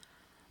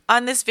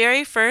On this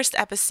very first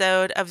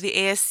episode of the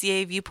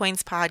ASCA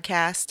Viewpoints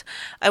podcast,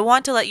 I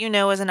want to let you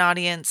know as an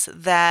audience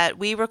that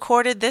we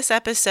recorded this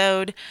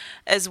episode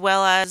as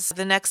well as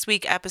the next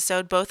week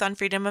episode, both on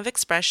freedom of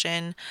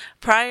expression,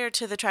 prior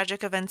to the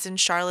tragic events in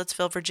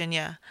Charlottesville,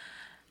 Virginia.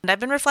 And I've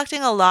been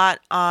reflecting a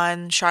lot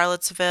on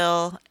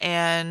Charlottesville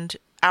and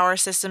our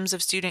systems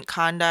of student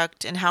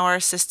conduct and how our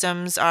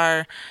systems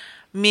are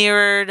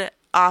mirrored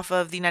off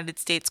of the United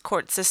States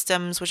court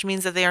systems, which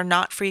means that they are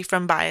not free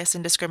from bias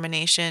and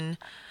discrimination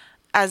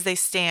as they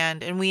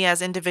stand, and we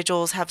as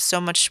individuals have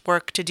so much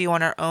work to do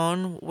on our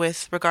own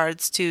with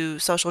regards to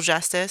social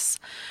justice.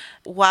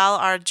 While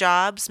our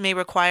jobs may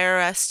require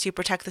us to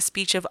protect the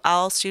speech of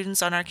all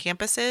students on our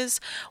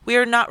campuses, we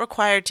are not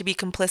required to be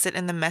complicit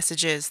in the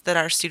messages that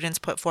our students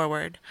put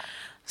forward.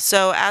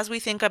 So as we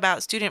think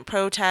about student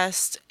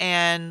protest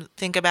and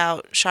think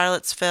about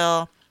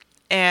Charlottesville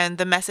and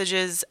the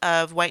messages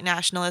of white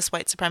nationalists,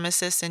 white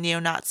supremacists, and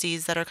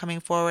neo-Nazis that are coming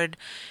forward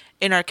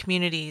in our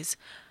communities,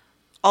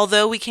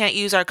 although we can't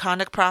use our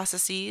conduct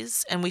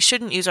processes, and we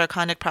shouldn't use our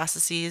conduct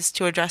processes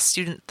to address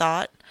student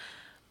thought,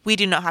 we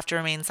do not have to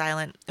remain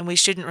silent, and we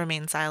shouldn't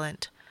remain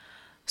silent.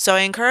 So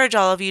I encourage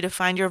all of you to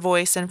find your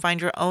voice and find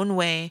your own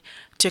way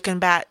to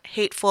combat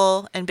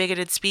hateful and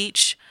bigoted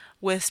speech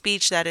with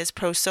speech that is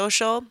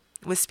pro-social,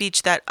 with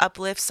speech that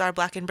uplifts our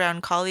Black and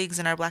Brown colleagues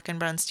and our Black and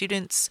Brown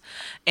students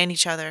and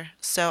each other.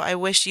 So I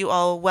wish you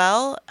all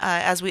well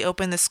as we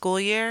open the school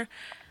year,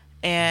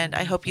 and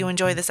I hope you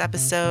enjoy this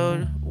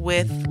episode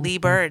with Lee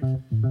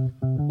Bird.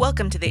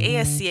 Welcome to the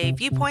ASCA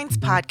Viewpoints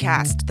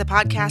podcast, the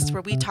podcast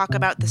where we talk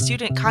about the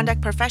student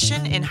conduct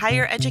profession in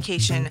higher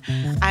education.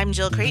 I'm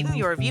Jill Creighton,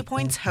 your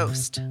Viewpoints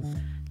host.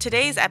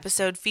 Today's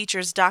episode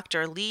features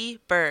Dr. Lee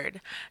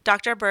Bird.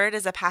 Dr. Bird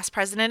is a past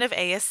president of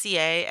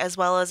ASCA, as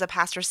well as a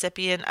past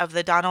recipient of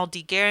the Donald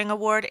D. Gehring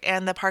Award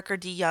and the Parker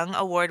D. Young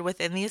Award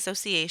within the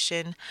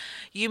association.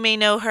 You may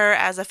know her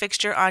as a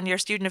fixture on your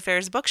student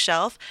affairs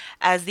bookshelf,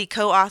 as the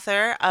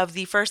co-author of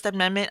the First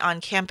Amendment on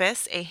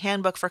Campus, a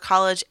handbook for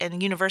college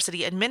and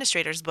university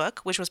administrators book,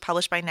 which was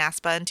published by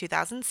NASPA in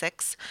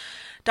 2006.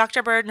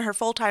 Dr. Bird, in her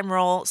full-time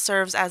role,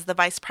 serves as the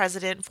Vice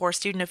President for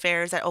Student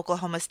Affairs at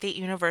Oklahoma State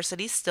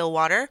University,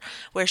 Stillwater,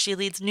 where she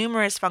leads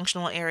numerous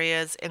functional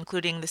areas,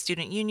 including the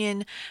Student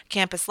Union,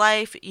 Campus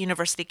Life,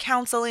 University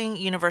Counseling,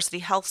 University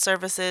Health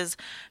Services,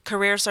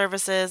 Career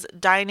Services,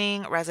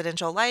 Dining,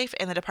 Residential Life,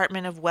 and the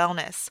Department of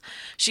Wellness.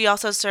 She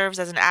also serves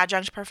as an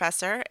adjunct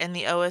professor in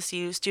the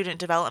OSU Student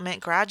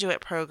Development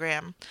Graduate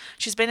Program.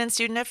 She's been in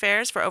student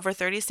affairs for over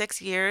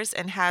 36 years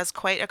and has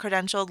quite a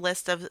credentialed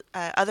list of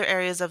other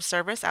areas of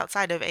service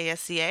outside of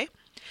ASCA.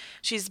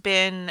 She's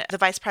been the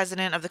vice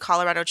president of the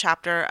Colorado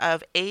chapter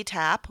of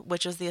ATAP,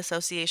 which is the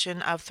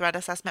Association of Threat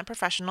Assessment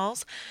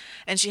Professionals,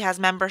 and she has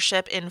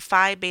membership in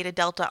Phi Beta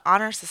Delta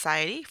Honor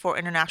Society for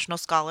International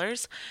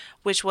Scholars,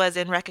 which was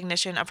in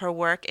recognition of her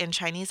work in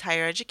Chinese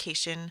higher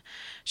education.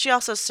 She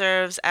also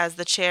serves as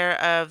the chair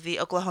of the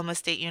Oklahoma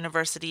State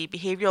University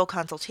Behavioral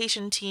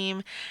Consultation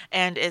Team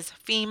and is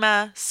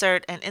FEMA,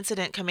 CERT, and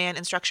Incident Command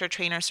Instructor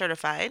Trainer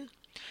certified.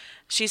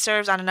 She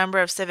serves on a number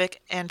of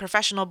civic and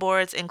professional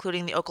boards,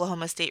 including the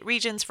Oklahoma State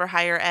Regents for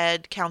Higher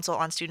Ed, Council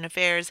on Student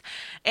Affairs,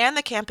 and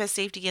the Campus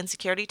Safety and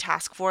Security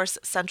Task Force,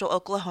 Central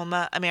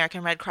Oklahoma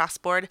American Red Cross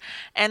Board,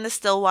 and the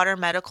Stillwater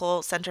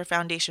Medical Center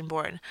Foundation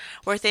Board.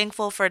 We're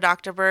thankful for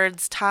Dr.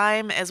 Bird's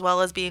time, as well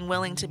as being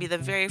willing to be the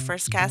very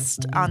first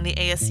guest on the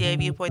ASCA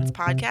Viewpoints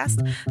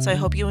podcast, so I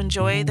hope you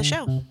enjoy the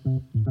show.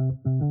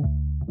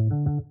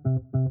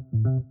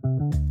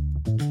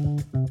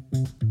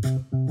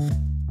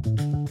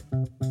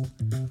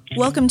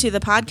 Welcome to the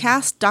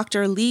podcast,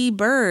 Dr. Lee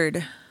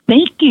Bird.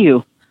 Thank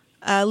you.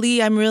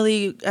 Lee, I'm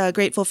really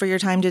grateful for your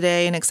time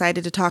today and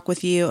excited to talk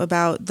with you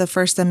about the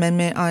First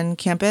Amendment on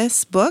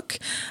Campus book,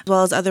 as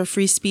well as other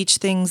free speech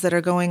things that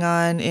are going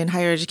on in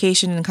higher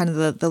education and kind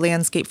of the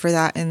landscape for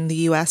that in the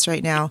U.S.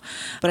 right now.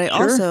 But I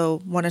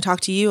also want to talk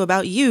to you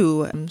about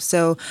you.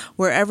 So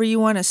wherever you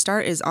want to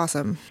start is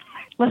awesome.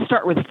 Let's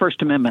start with the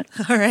First Amendment.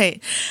 All right.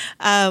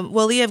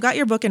 Well, Lee, I've got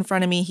your book in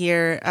front of me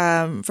here.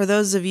 For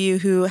those of you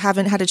who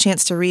haven't had a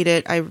chance to read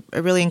it, I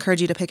really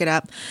encourage you to pick it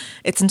up.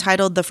 It's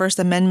entitled The First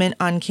Amendment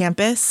on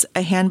Campus,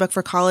 a handbook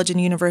for college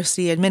and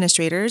university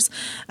administrators,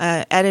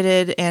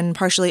 edited and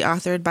partially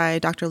authored by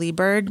Dr. Lee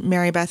Bird,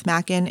 Mary Beth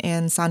Mackin,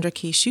 and Sandra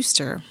K.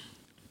 Schuster.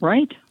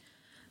 Right.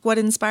 What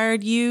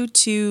inspired you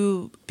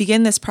to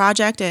begin this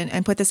project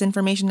and put this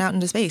information out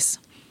into space?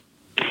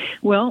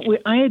 Well,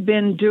 I had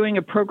been doing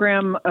a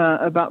program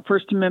about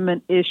First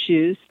Amendment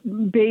issues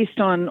based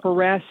on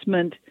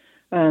harassment,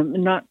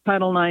 not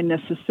Title IX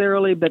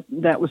necessarily, but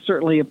that was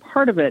certainly a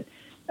part of it.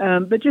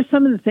 But just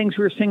some of the things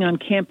we were seeing on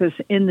campus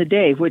in the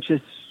day, which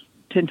is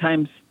 10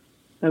 times,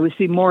 we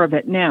see more of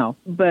it now,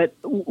 but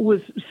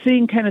was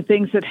seeing kind of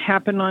things that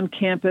happen on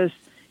campus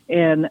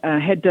and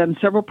had done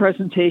several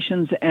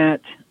presentations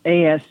at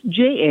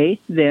ASJA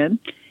then,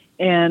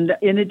 and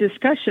in a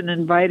discussion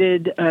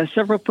invited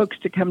several folks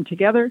to come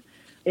together.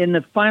 In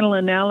the final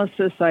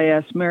analysis, I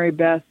asked Mary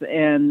Beth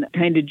and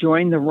kind of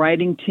joined the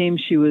writing team.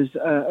 She was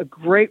a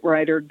great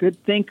writer,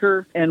 good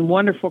thinker, and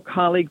wonderful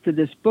colleague for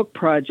this book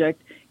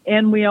project.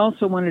 And we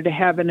also wanted to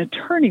have an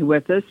attorney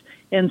with us.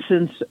 And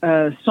since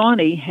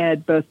Sonny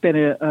had both been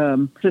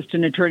an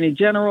assistant attorney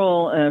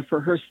general for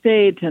her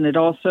state and had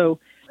also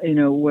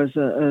was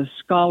a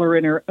scholar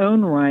in her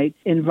own right,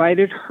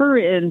 invited her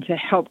in to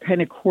help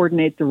kind of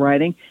coordinate the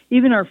writing.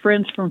 Even our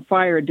friends from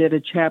FIRE did a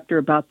chapter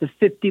about the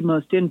 50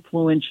 most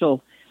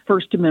influential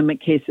First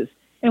Amendment cases.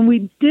 And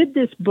we did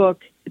this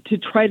book to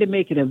try to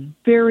make it a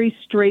very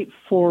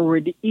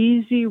straightforward,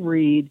 easy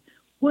read.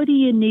 What do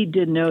you need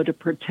to know to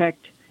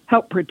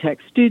help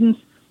protect students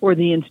or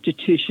the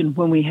institution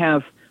when we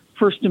have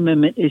First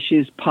Amendment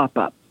issues pop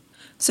up?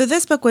 So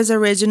this book was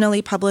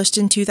originally published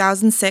in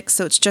 2006,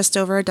 so it's just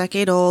over a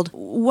decade old.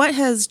 What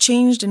has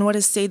changed and what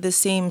has stayed the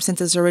same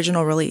since its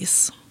original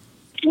release?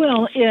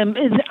 Well,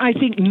 I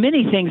think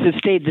many things have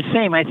stayed the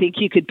same. I think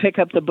you could pick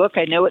up the book.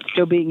 I know it's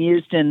still being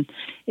used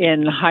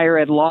in higher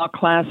ed law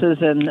classes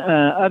and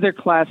other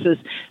classes,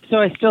 so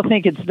I still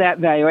think it's that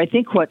value. I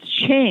think what's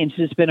changed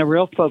has been a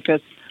real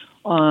focus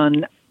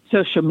on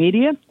social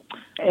media.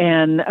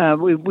 And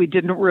we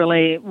didn't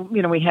really,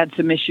 we had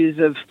some issues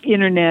of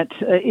internet,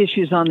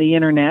 issues on the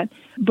internet.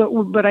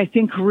 But I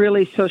think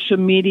really social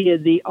media,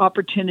 the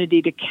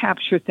opportunity to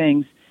capture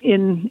things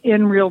in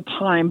real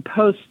time,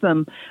 post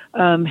them,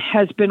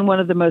 has been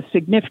one of the most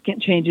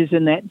significant changes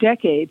in that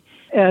decade.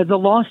 The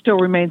law still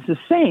remains the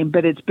same,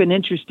 but it's been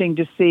interesting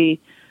to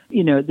see,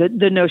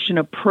 the notion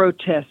of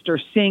protest or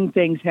seeing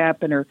things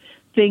happen or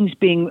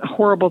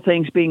horrible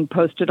things being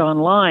posted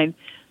online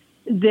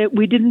that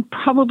we didn't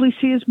probably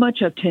see as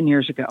much of 10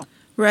 years ago.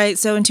 Right.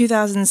 So in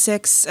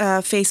 2006,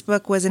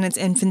 Facebook was in its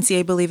infancy.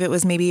 I believe it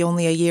was maybe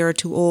only a year or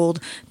two old.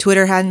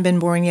 Twitter hadn't been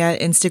born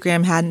yet.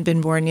 Instagram hadn't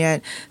been born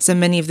yet. So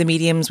many of the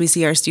mediums we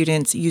see our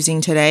students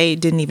using today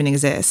didn't even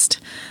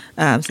exist.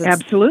 So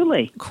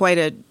absolutely. Quite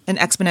an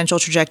exponential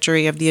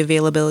trajectory of the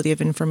availability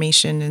of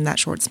information in that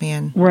short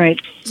span. Right.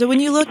 So when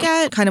you look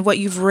at kind of what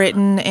you've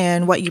written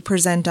and what you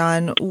present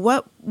on,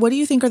 what do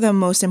you think are the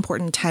most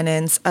important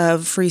tenets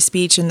of free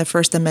speech and the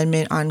First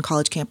Amendment on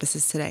college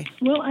campuses today?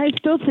 Well, I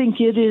still think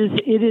it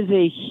is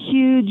a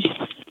huge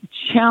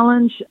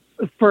challenge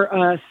for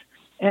us,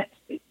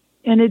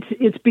 and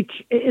it's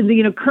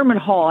Kermit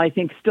Hall, I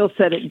think, still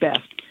said it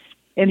best.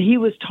 And he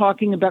was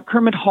talking about,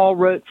 Kermit Hall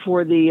wrote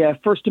for the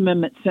First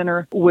Amendment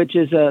Center, which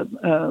is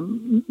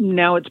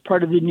now it's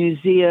part of the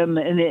museum,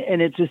 and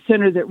it's a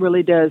center that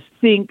really does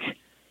think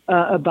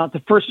about the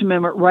First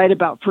Amendment, write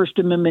about First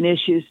Amendment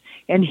issues.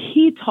 And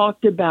he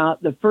talked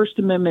about the First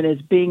Amendment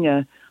as being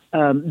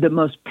the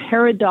most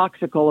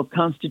paradoxical of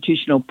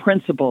constitutional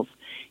principles.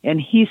 And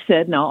he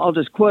said, now I'll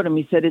just quote him,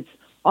 he said, "It's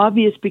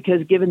obvious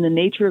because given the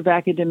nature of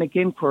academic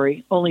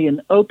inquiry, only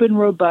an open,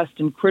 robust,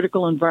 and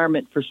critical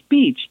environment for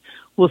speech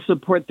will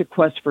support the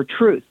quest for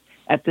truth.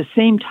 At the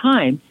same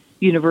time,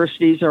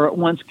 universities are at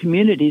once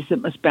communities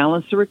that must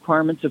balance the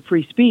requirements of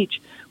free speech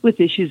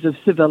with issues of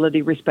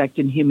civility, respect,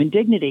 and human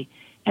dignity."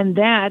 And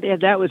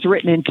that was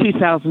written in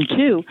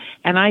 2002,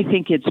 and I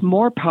think it's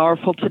more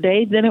powerful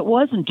today than it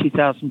was in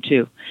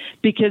 2002,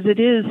 because it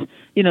is,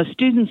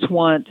 students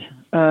want,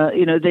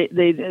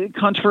 they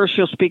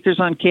controversial speakers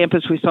on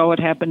campus. We saw what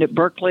happened at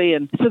Berkeley,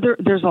 and so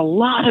there's a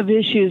lot of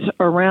issues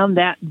around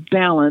that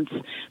balance.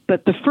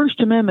 But the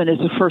First Amendment is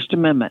the First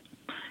Amendment.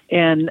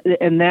 And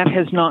that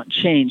has not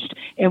changed.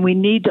 And we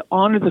need to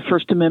honor the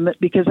First Amendment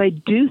because I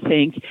do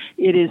think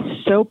it is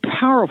so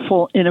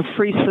powerful in a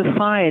free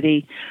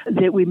society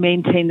that we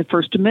maintain the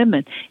First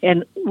Amendment.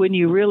 And when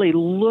you really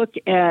look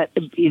at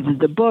either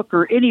the book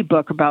or any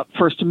book about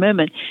First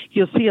Amendment,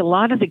 you'll see a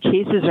lot of the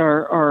cases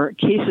are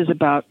cases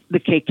about the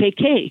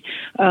KKK,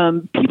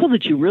 people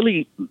that you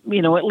really,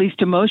 at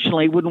least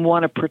emotionally wouldn't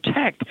want to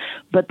protect.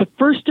 But the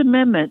First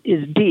Amendment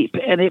is deep,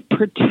 and it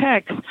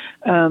protects,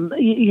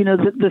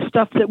 the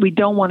stuff that we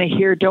don't want to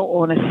hear, don't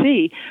want to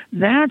see.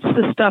 That's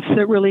the stuff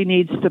that really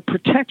needs the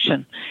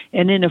protection.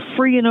 And in a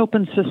free and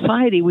open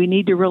society, we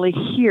need to really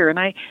hear. And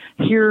I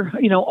hear,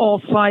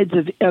 all sides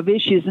of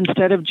issues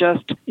instead of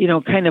just,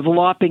 kind of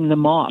lopping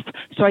them off.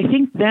 So I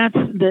think that's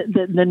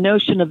the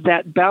notion of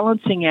that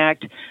balancing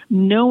act,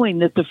 knowing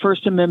that the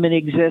First Amendment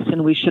exists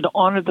and we should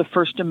honor the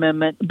First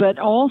Amendment, but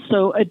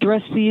also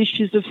address the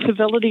issues of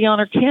civility on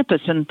our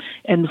campus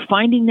and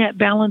finding that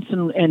balance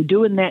and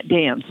doing that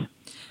dance.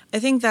 I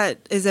think that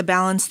is a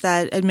balance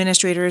that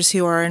administrators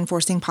who are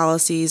enforcing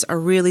policies are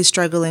really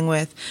struggling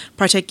with,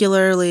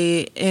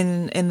 particularly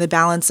in the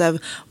balance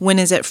of when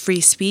is it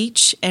free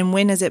speech and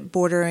when is it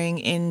bordering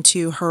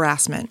into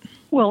harassment.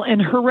 Well,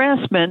 and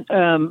harassment,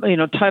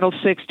 Title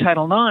VI,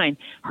 Title IX,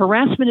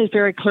 harassment is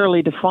very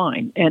clearly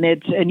defined, and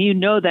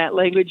that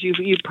language.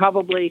 You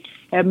probably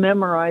have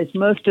memorized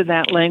most of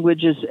that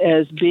language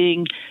as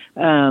being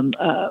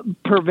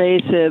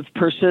pervasive,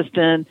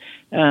 persistent.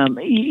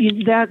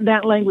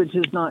 That language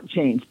has not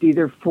changed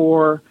either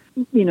for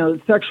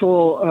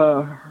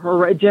sexual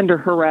gender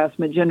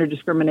harassment, gender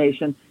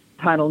discrimination,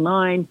 Title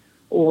IX,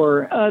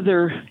 or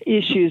other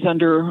issues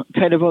under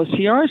kind of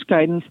OCR's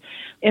guidance.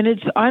 And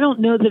I don't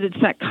know that it's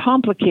that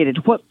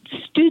complicated. What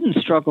students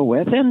struggle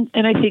with, and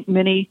I think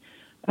many,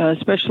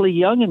 especially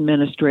young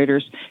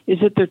administrators,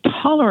 is that their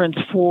tolerance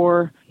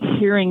for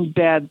hearing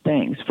bad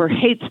things, for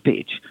hate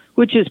speech,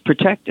 which is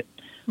protected,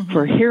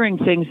 for hearing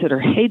things that are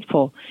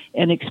hateful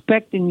and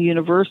expecting the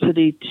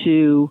university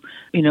to,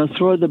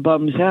 throw the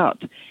bums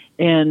out.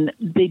 And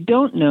they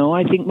don't know.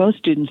 I think most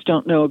students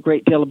don't know a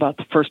great deal about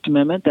the First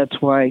Amendment.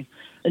 That's why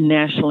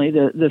nationally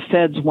the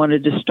feds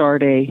wanted to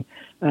start a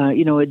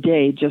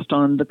day just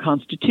on the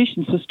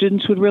Constitution so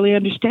students would really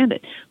understand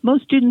it.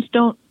 Most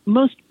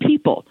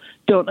people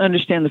don't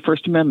understand the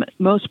First Amendment.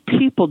 Most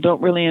people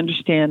don't really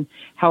understand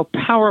how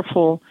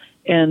powerful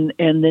and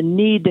the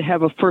need to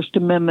have a First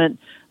Amendment,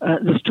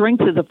 the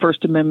strength of the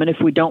First Amendment if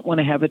we don't want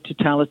to have a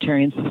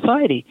totalitarian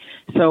society.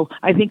 So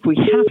I think we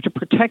have to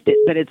protect it,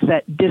 but it's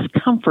that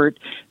discomfort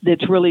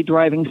that's really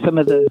driving some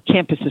of the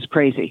campuses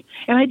crazy.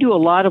 And I do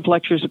a lot of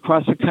lectures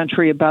across the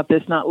country about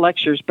this, not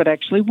lectures, but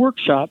actually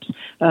workshops.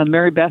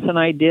 Mary Beth and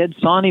I did,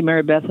 Sonny,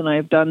 Mary Beth and I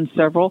have done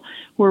several,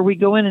 where we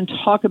go in and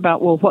talk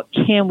about, well, what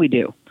can we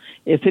do?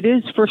 If it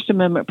is First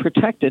Amendment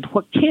protected,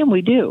 what can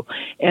we do?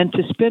 And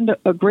to spend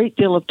a great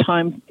deal of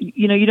time,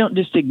 you don't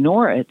just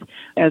ignore it.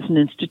 As an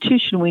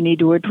institution, we need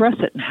to address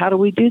it. And how do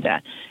we do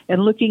that?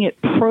 And looking at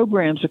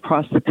programs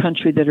across the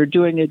country that are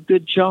doing a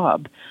good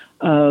job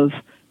of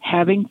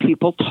having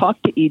people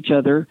talk to each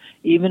other,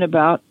 even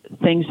about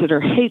things that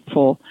are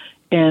hateful,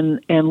 and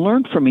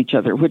learn from each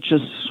other, which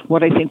is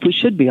what I think we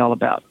should be all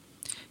about.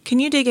 Can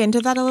you dig into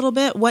that a little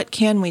bit? What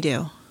can we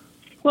do?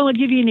 Well, I'll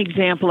give you an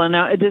example, and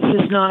now this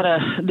is not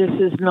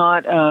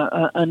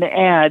an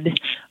ad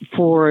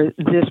for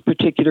this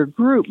particular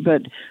group,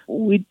 but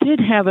we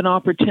did have an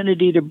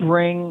opportunity to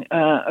bring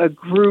a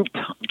group.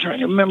 I'm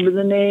trying to remember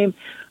the name.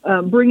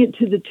 Bring it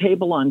to the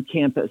table on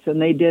campus,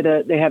 and they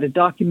had a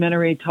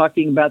documentary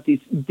talking about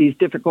these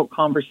difficult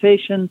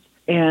conversations.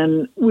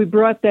 And we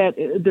brought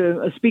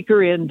a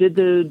speaker in, did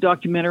the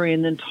documentary,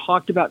 and then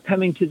talked about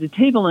coming to the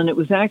table. And it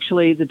was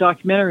actually, the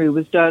documentary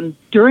was done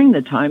during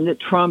the time that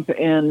Trump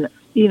and,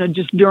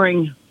 just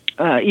during,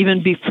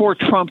 even before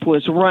Trump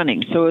was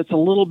running. So it's a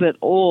little bit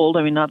old.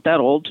 I mean, not that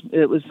old.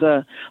 It was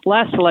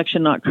last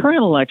election, not current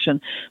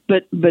election.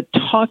 But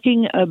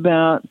talking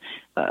about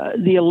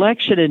the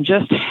election and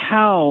just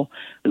how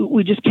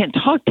we just can't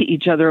talk to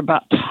each other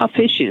about tough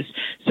issues.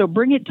 So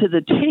Bring It to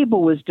the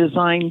Table was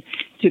designed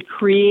to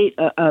create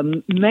a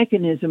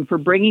mechanism for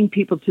bringing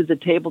people to the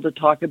table to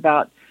talk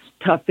about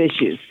tough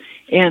issues.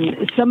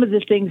 And some of the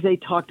things they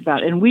talked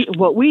about, and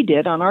what we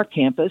did on our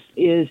campus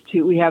is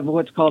we have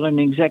what's called an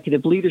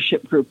executive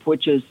leadership group,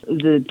 which is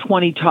the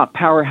 20 top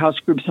powerhouse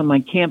groups on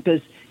my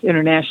campus,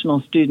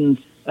 international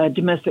students,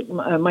 domestic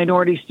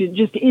minority students,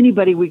 just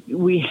anybody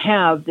we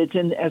have that's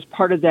in as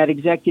part of that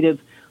executive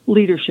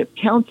leadership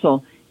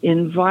council,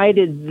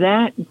 invited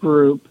that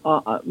group,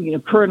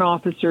 current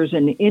officers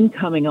and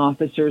incoming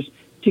officers,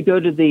 to go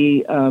to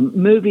the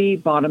movie,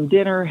 bought them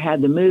dinner,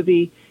 had the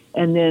movie,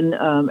 and then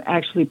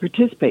actually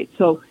participate.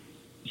 So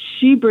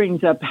she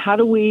brings up, how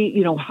do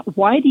we,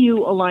 why do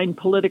you align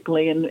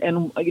politically,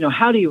 and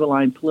how do you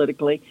align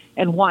politically,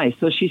 and why?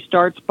 So she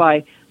starts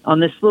by,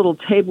 on this little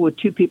table with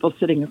two people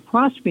sitting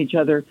across from each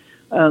other,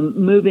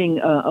 moving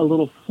a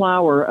little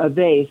flower, a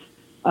vase,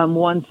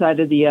 one side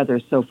or the other.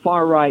 So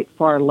far right,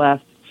 far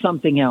left,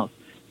 something else.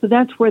 So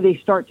that's where they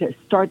start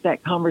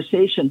that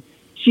conversation.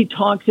 She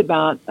talks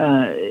about,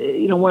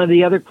 one of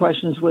the other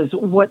questions was,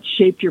 what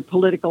shaped your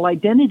political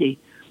identity?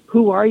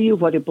 Who are you?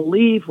 What do you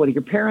believe? What are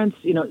your parents?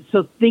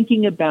 So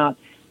thinking about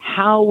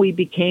how we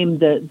became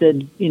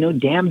the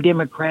damn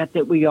Democrat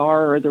that we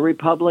are, or the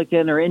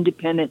Republican or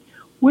independent,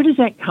 where does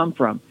that come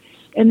from?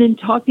 And then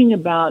talking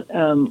about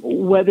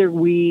whether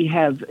we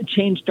have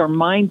changed our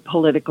mind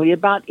politically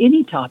about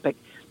any topic.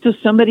 So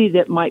somebody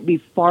that might be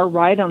far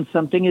right on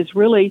something is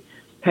really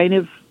kind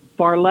of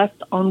far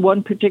left on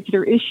one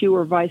particular issue,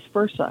 or vice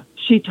versa.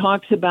 She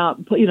talks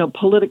about,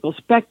 political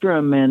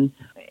spectrum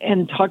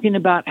and talking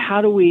about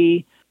how do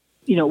we,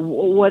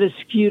 what has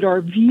skewed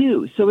our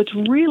view. So it's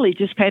really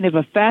just kind of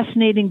a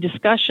fascinating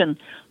discussion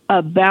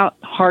about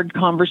hard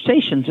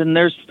conversations. And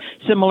there's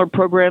similar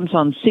programs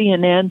on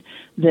CNN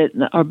that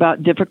are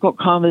about difficult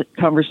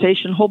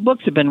conversation. Whole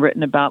books have been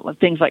written about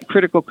things like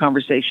critical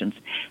conversations.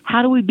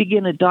 How do we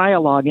begin a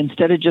dialogue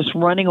instead of just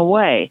running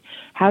away?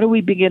 How do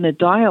we begin a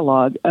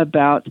dialogue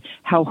about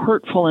how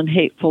hurtful and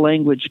hateful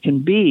language can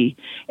be,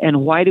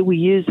 and why do we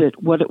use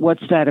it?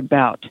 What's that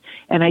about?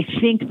 And I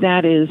think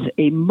that is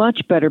a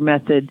much better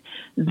method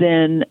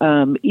than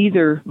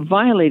either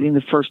violating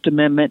the First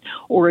Amendment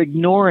or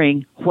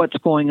ignoring what's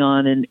going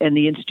on and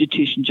the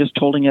institution just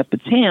holding up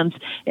its hands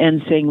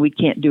and saying we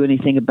can't do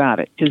anything about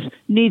it, because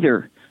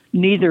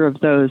neither of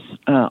those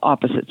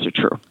opposites are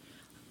true.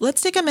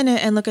 Let's take a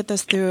minute and look at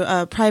this through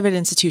a private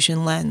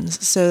institution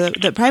lens. So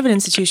that private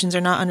institutions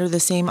are not under the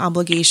same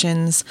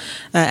obligations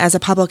as a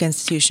public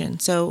institution.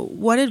 So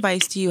what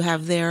advice do you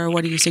have there?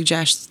 What do you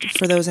suggest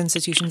for those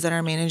institutions that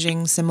are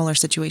managing similar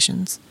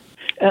situations?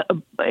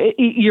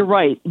 You're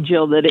right,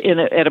 Jill, that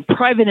at a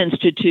private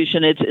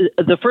institution,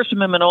 the First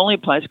Amendment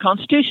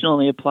Constitution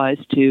only applies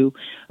to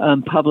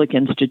public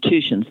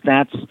institutions.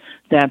 That's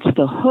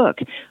the hook.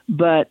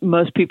 But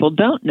most people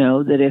don't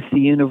know that if the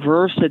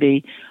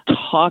university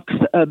talks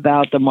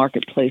about the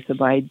marketplace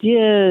of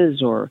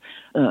ideas or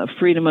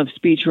freedom of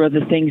speech or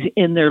other things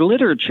in their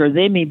literature,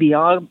 they may be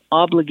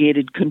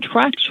obligated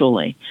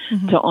contractually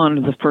to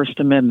honor the First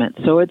Amendment.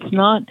 So it's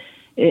not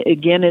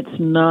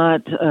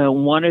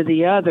one or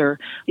the other.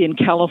 In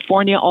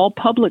California, all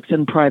publics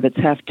and privates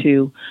have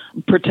to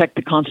protect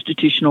the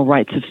constitutional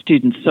rights of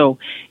students. So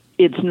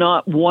it's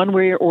not one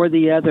way or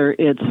the other.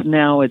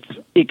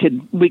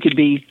 We could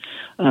be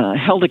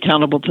held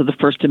accountable to the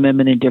First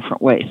Amendment in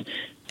different ways.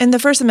 And the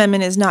First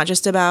Amendment is not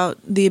just about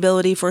the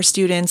ability for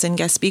students and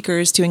guest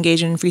speakers to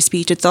engage in free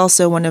speech. It's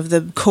also one of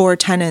the core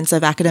tenets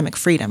of academic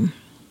freedom.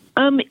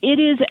 It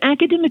is.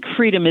 Academic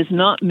freedom is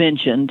not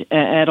mentioned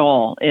at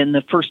all in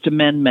the First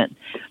Amendment,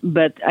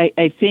 but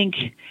I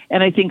think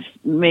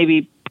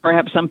maybe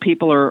perhaps some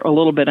people are a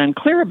little bit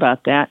unclear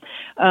about that.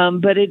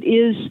 But it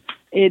is,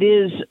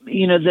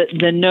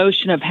 the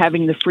notion of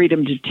having the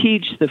freedom to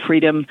teach, the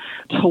freedom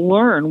to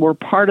learn, were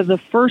part of the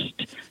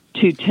first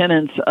two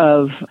tenets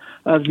of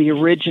the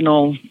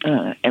original,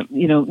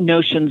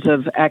 notions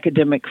of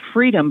academic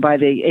freedom by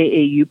the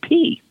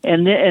AAUP.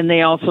 And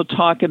they also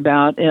talk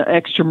about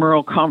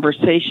extramural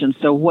conversations,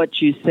 so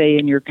what you say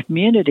in your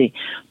community.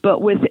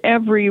 But with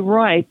every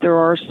right, there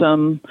are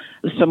some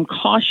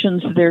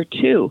cautions there,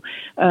 too.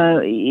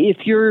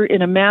 If you're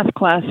in a math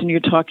class and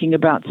you're talking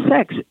about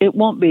sex,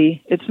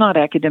 it's not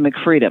academic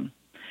freedom,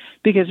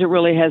 because it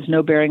really has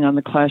no bearing on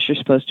the class you're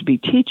supposed to be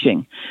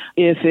teaching.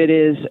 If it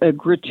is a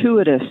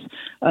gratuitous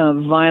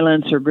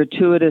violence or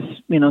gratuitous,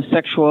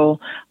 sexual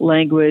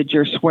language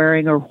or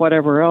swearing or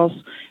whatever else,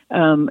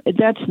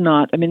 that's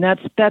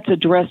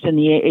addressed in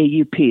the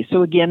AAUP.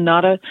 So again,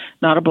 not a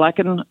black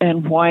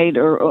and white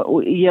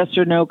or yes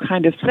or no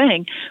kind of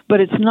thing,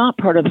 but it's not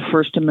part of the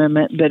First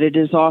Amendment, but it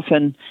is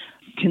often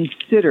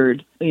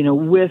considered,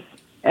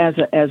 as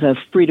a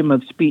freedom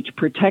of speech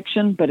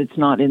protection, but it's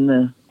not in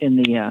the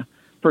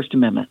First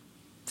Amendment.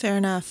 Fair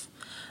enough.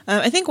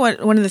 I think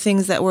one of the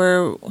things that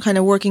we're kind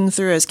of working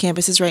through as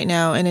campuses right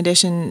now, in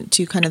addition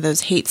to kind of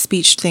those hate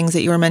speech things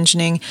that you were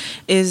mentioning,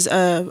 is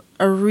a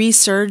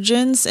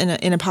resurgence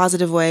in a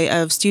positive way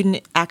of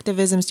student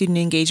activism, student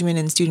engagement,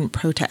 and student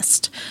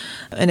protest.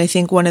 And I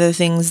think one of the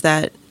things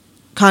that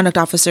conduct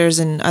officers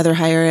and other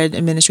higher ed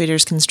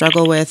administrators can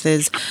struggle with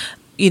is,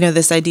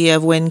 this idea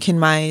of when can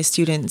my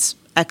students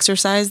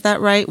exercise that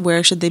right?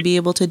 Where should they be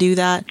able to do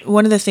that?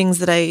 One of the things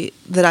that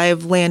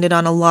I've landed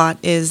on a lot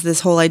is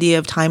this whole idea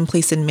of time,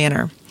 place, and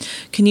manner.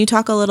 Can you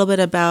talk a little bit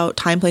about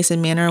time, place,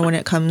 and manner when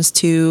it comes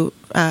to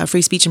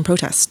free speech and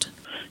protest?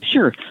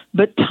 Sure.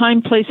 But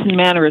time, place, and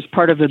manner is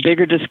part of a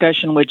bigger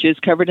discussion, which is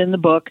covered in the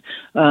book.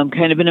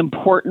 Kind of an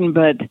important,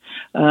 but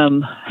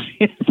some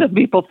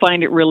people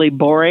find it really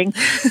boring.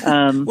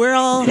 We're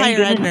all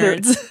higher ed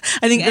nerds.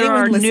 I think there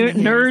are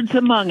nerds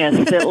among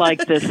us that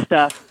like this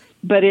stuff.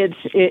 But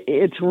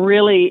it's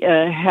really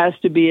has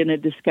to be in a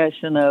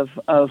discussion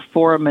of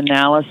forum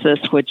analysis,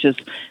 which is,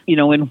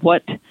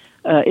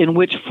 in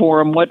which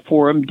forum, what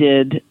forum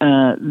did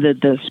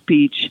the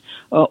speech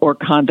or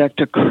conduct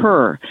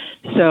occur.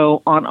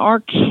 So on our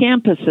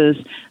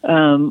campuses,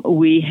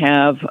 we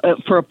have,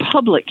 for a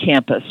public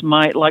campus,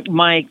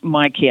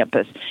 my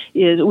campus,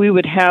 is we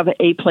would have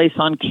a place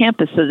on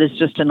campus that is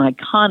just an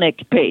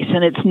iconic place.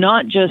 And it's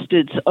not just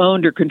it's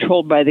owned or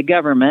controlled by the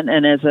government.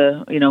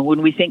 And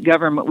when we think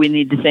government, we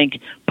need to think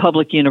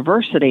public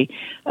university.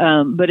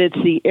 But it's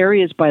the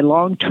areas by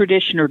long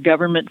tradition or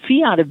government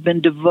fiat have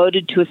been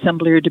devoted to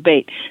assembly or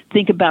debate.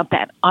 Think about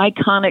that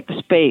iconic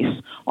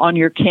space on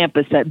your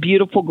campus, that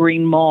beautiful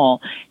green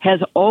mall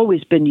has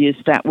always been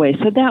used that way.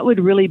 So that would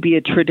really be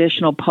a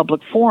traditional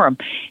public forum.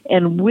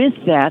 And with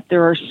that,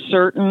 there are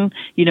certain,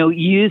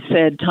 you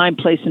said time,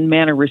 place, and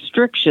manner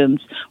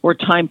restrictions or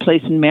time,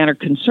 place, and manner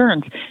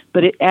concerns.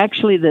 But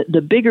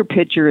the bigger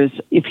picture is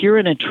if you're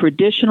in a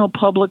traditional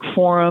public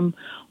forum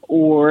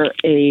or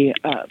a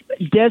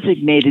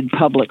designated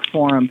public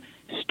forum,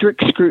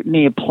 strict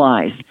scrutiny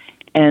applies.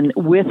 And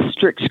with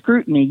strict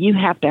scrutiny, you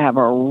have to have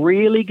a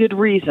really good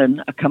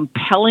reason, a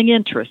compelling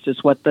interest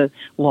is what the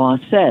law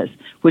says,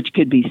 which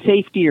could be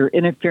safety or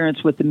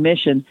interference with the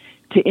mission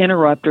to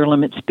interrupt or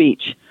limit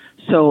speech.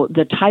 So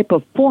the type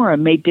of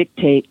forum may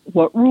dictate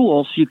what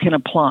rules you can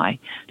apply.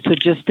 So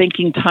just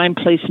thinking time,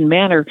 place, and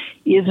manner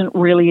isn't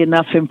really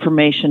enough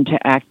information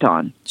to act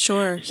on.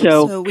 Sure.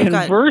 So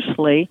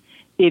conversely,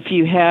 if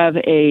you have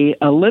a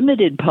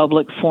limited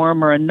public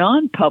forum or a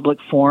non-public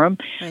forum,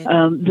 right,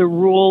 the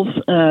rules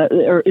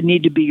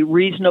need to be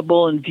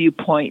reasonable and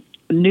viewpoint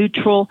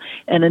neutral,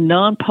 and a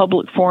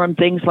non-public forum,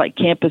 things like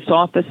campus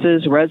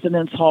offices,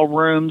 residence hall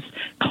rooms,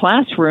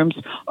 classrooms,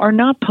 are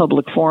not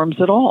public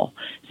forums at all.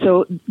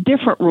 So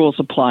different rules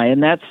apply,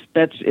 and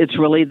it's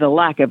really the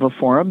lack of a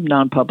forum,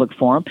 non-public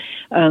forum.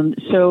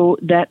 So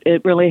that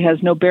it really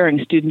has no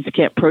bearing. Students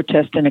can't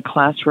protest in a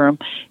classroom.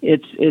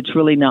 It's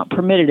really not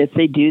permitted. If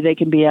they do, they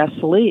can be asked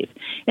to leave.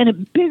 And a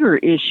bigger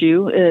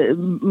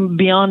issue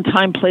beyond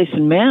time, place,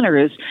 and manner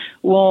is,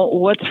 well,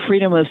 what's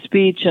freedom of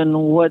speech and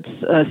what's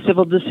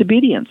civil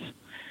disobedience?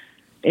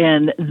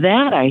 And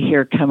that I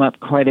hear come up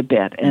quite a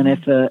bit. And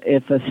if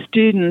a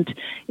student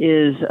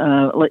is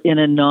in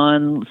a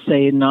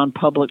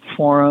non-public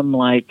forum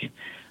like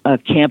a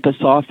campus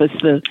office,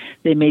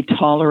 they may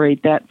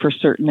tolerate that for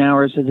certain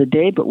hours of the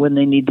day, but when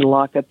they need to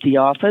lock up the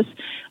office,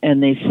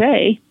 and they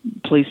say,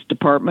 police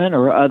department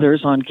or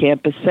others on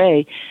campus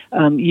say,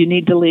 you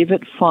need to leave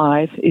at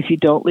 5. If you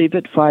don't leave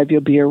at 5,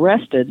 you'll be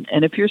arrested.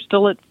 And if you're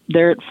still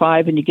there at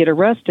 5 and you get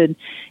arrested,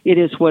 it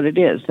is what it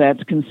is.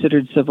 That's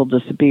considered civil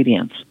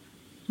disobedience.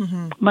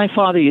 Mm-hmm. My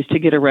father used to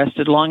get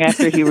arrested long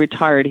after he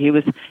retired. He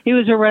was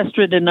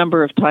arrested a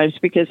number of times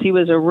because he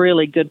was a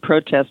really good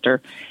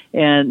protester,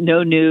 and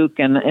no nuke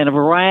and a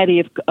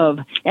variety of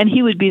and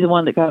he would be the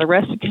one that got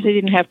arrested because he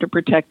didn't have to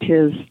protect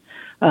his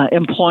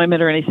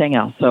employment or anything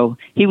else. So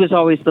he was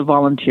always the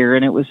volunteer,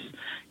 and it was,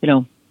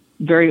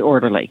 very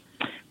orderly.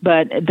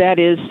 But that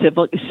is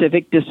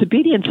civic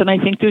disobedience, and I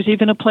think there's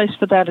even a place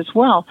for that as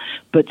well.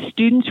 But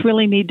students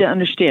really need to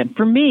understand.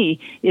 For me,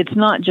 it's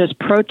not just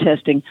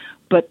protesting,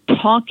 but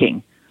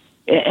talking.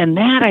 And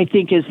that, I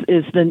think, is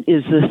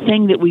the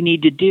thing that we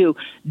need to do.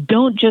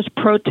 Don't just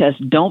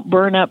protest. Don't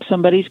burn up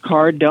somebody's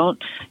car.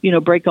 Don't,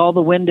 break all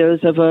the windows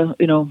of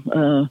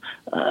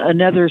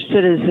another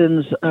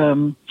citizen's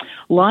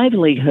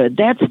livelihood.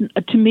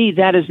 To me,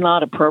 that is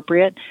not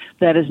appropriate.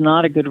 That is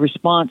not a good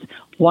response.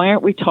 Why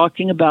aren't we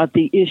talking about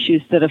the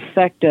issues that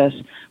affect us?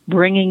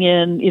 Bringing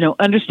in,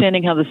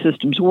 understanding how the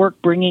systems work,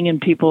 bringing in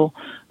people,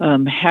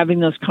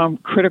 having those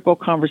critical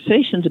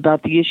conversations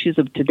about the issues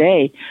of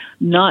today,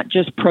 not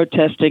just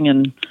protesting.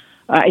 And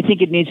I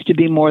think it needs to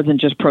be more than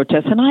just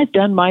protests. And I've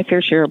done my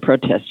fair share of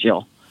protests,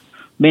 Jill.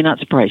 May not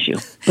surprise you,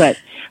 but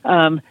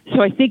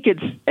so I think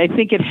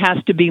it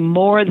has to be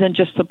more than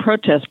just the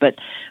protest. But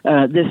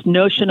this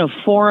notion of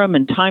forum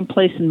and time,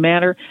 place, and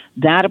manner,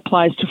 that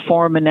applies to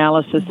forum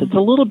analysis. It's a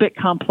little bit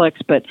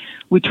complex, but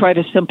we try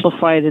to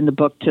simplify it in the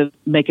book to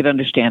make it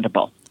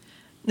understandable.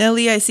 Now,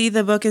 Lee, I see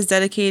the book is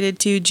dedicated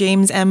to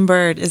James M.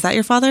 Byrd. Is that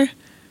your father?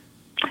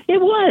 It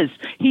was.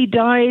 He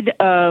died.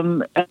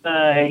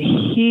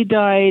 He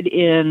died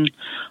in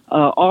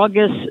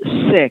August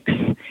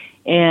 6th,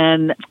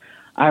 and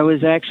I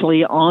was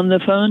actually on the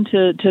phone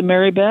to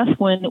Mary Beth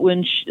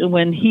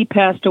when he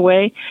passed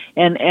away,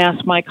 and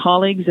asked my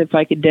colleagues if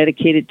I could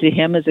dedicate it to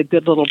him as a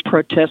good little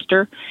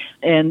protester.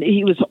 And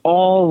he was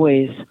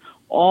always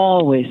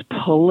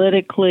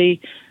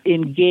politically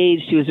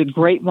engaged. He was a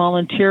great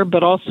volunteer,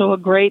 but also a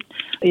great,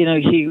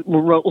 he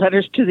wrote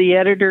letters to the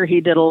editor.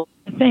 He did a lot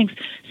of things.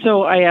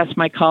 So I asked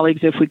my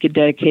colleagues if we could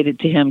dedicate it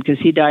to him because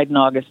he died in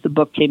August. The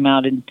book came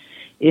out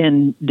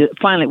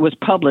finally it was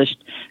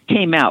published,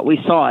 came out. We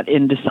saw it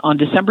on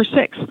December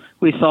 6th.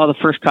 We saw the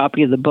first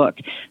copy of the book.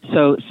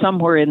 So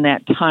somewhere in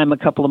that time, a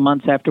couple of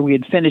months after we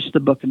had finished the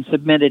book and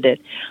submitted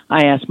it,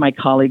 I asked my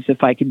colleagues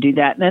if I could do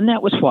that. And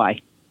that was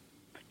why.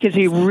 Because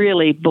he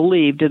really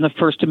believed in the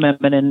First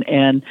Amendment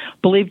and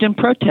believed in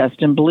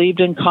protest and believed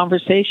in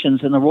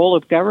conversations and the role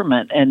of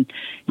government. And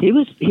he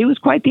was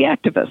quite the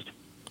activist.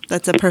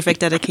 That's a perfect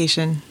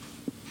dedication.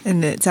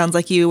 And it sounds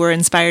like you were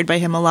inspired by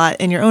him a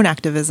lot in your own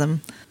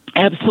activism.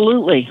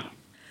 Absolutely.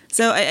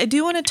 So I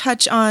do want to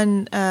touch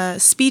on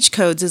speech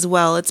codes as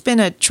well. It's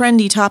been a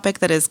trendy topic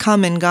that has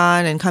come and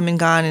gone in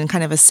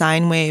kind of a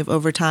sine wave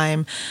over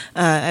time.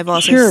 I've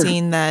also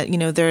seen that,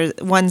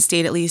 one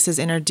state at least has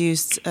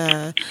introduced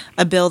a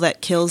bill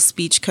that kills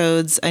speech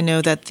codes. I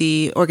know that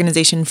the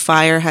organization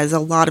FIRE has a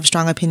lot of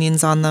strong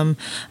opinions on them.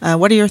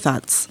 What are your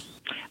thoughts?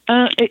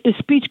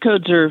 Speech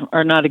codes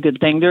are not a good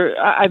thing.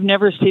 I've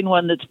never seen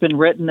one that's been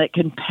written that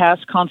can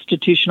pass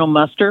constitutional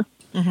muster.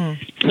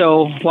 Mm-hmm.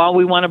 So while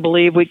we want to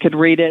believe we could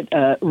read it,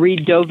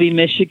 read Doe v.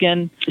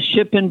 Michigan,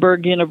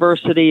 Shippensburg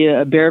University,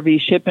 Bear v.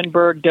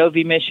 Shippensburg, Doe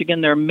v.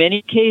 Michigan. There are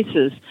many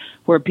cases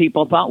where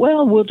people thought,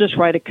 well, we'll just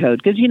write a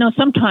code. Because,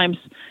 sometimes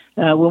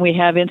when we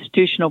have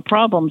institutional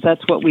problems,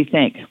 that's what we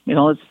think.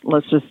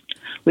 Let's just,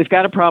 we've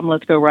got a problem,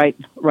 let's go write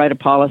a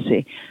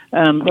policy.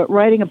 But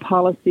writing a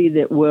policy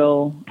that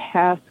will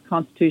pass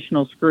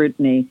constitutional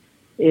scrutiny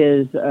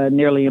is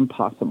nearly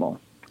impossible.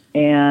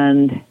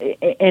 And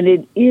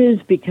it is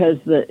because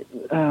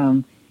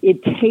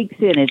it takes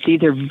in, it's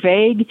either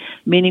vague,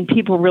 meaning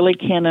people really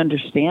can't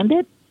understand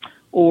it,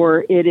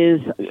 or it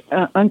is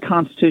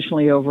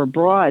unconstitutionally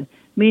overbroad,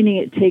 meaning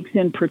it takes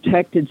in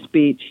protected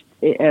speech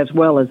as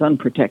well as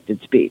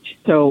unprotected speech.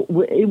 So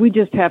we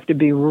just have to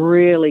be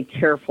really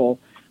careful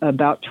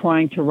about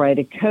trying to write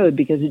a code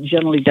because it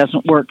generally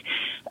doesn't work.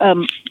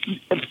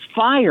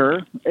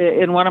 FIRE,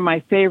 in one of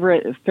my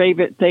favorite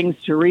things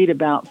to read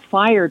about,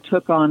 FIRE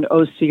took on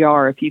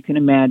OCR, if you can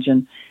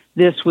imagine.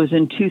 This was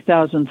in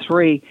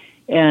 2003,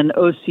 and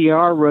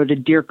OCR wrote a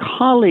Dear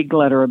Colleague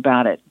letter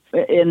about it.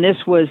 And this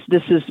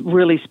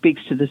really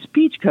speaks to the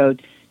speech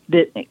code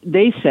that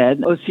they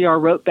said.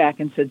 OCR wrote back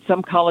and said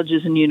some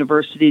colleges and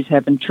universities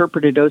have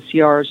interpreted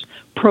OCR's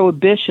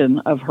prohibition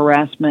of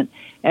harassment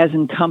as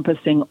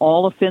encompassing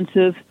all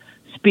offensive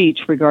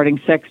speech regarding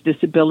sex,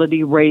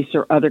 disability, race,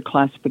 or other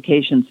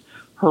classifications.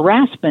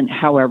 Harassment,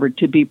 however,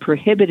 to be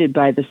prohibited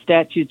by the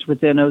statutes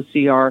within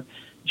OCR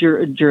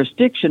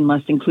jurisdiction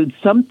must include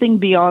something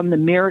beyond the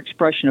mere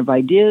expression of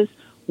ideas,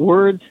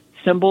 words,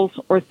 symbols,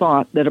 or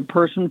thought that a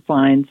person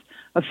finds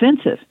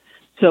offensive.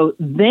 So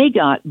they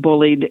got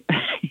bullied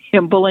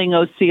in bullying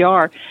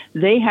OCR.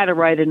 They had to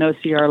write an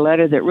OCR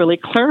letter that really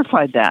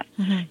clarified that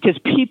because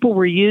people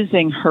were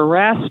using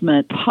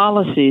harassment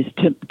policies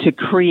to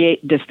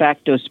create de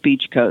facto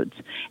speech codes,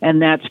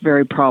 and that's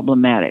very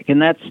problematic.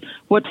 And that's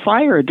what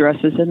FIRE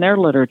addresses in their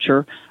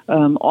literature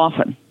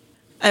often.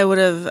 I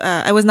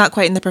was not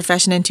quite in the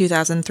profession in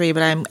 2003,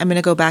 but I'm going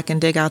to go back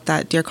and dig out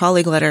that Dear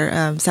Colleague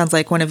letter. Sounds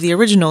like one of the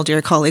original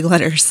Dear Colleague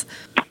letters.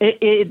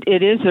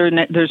 It is.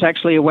 There's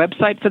actually a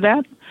website for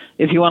that.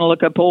 If you want to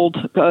look up old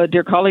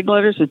Dear Colleague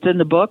letters, it's in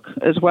the book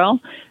as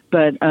well.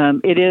 But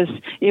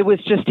it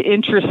was just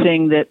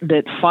interesting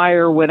that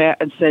FIRE went out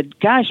and said,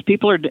 gosh,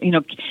 people are,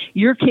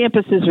 your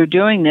campuses are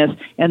doing this,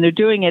 and they're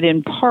doing it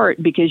in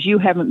part because you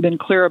haven't been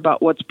clear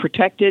about what's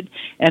protected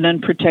and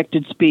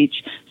unprotected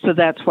speech. So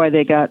that's why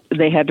they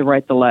had to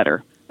write the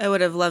letter. I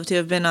would have loved to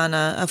have been on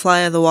a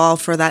fly on the wall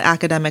for that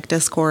academic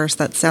discourse.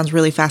 That sounds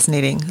really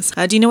fascinating.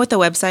 Do you know what the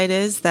website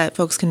is that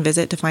folks can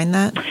visit to find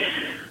that?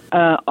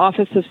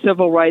 Office of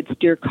Civil Rights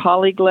Dear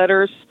Colleague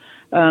letters.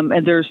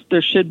 And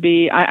there should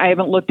be, I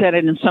haven't looked at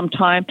it in some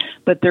time,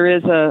 but there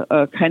is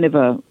a kind of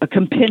a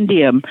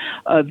compendium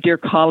of Dear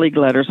Colleague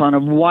letters on a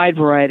wide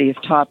variety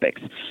of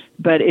topics.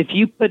 But if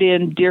you put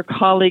in Dear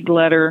Colleague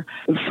letter,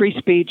 free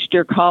speech,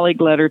 Dear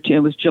Colleague letter, it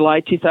was July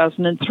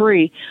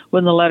 2003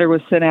 when the letter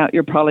was sent out,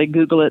 you'll probably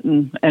Google it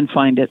and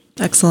find it.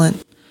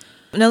 Excellent.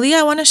 Now, Leah,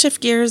 I want to shift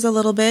gears a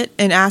little bit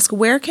and ask,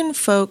 where can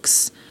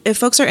if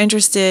folks are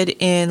interested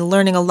in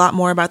learning a lot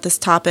more about this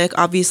topic,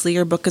 obviously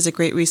your book is a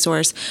great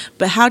resource,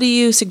 but how do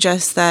you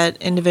suggest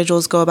that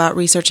individuals go about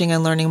researching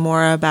and learning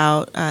more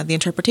about the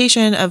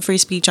interpretation of free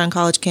speech on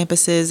college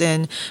campuses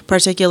and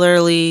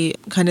particularly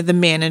kind of the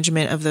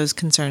management of those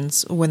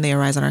concerns when they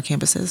arise on our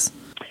campuses?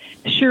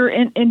 Sure.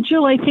 And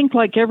Jill, I think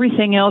like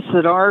everything else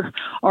that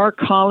our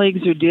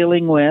colleagues are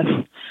dealing with,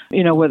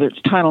 whether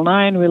it's Title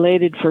IX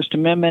related, First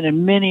Amendment,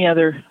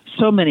 and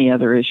so many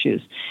other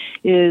issues,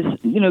 is,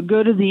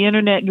 go to the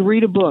internet,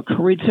 read a book,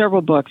 read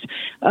several books,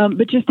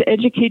 but just to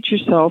educate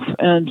yourself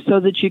and so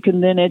that you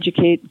can then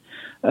educate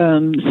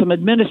some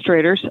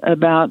administrators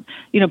about,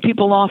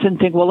 people often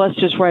think, well, let's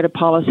just write a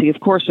policy. Of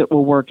course it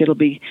will work.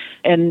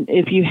 And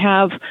if you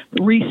have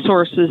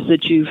resources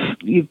that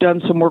you've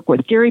done some work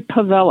with, Gary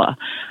Pavella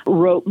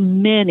wrote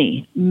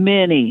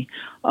many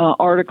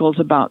articles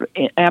about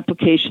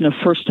application of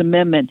First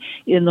Amendment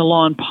in the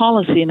law and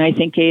policy, and I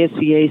think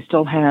ASCA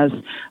still has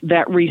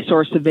that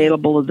resource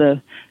available of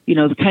the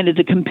kind of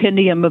the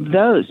compendium of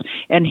those.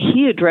 And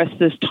he addressed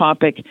this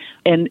topic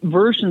and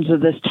versions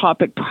of this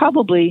topic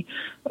probably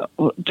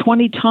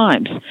 20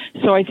 times.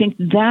 So I think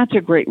that's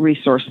a great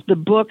resource. The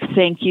book,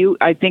 Thank You,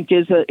 I think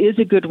is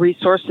a good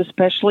resource,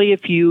 especially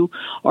if you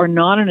are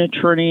not an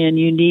attorney and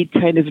you need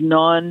kind of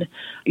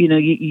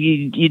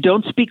you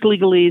don't speak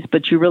legalese,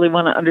 but you really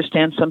want to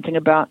understand something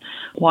about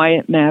why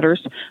it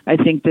matters. I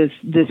think this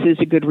is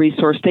a good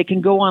resource. They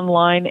can go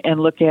online and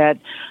look at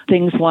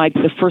things like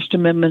the First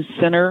Amendment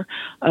Center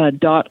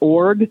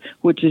 .org,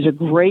 which is a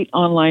great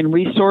online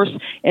resource,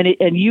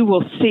 and you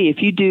will see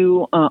if you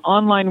do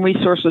online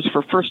resources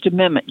for First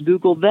Amendment,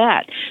 Google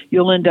that,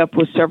 you'll end up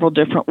with several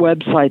different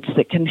websites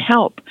that can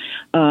help.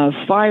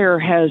 FIRE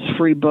has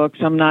free books.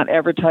 I'm not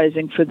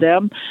advertising for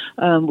them.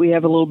 We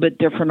have a little bit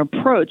different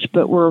approach,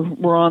 but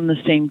we're on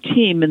the same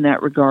team in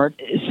that regard.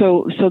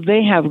 So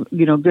they have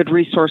good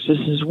resources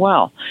as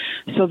well.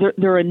 So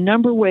there are a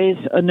number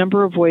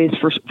of ways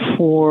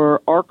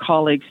for our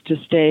colleagues to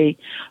stay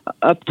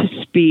up to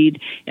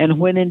speed, and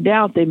when in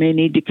doubt, they may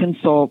need to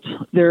consult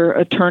their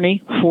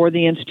attorney for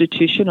the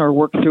institution or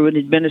work through an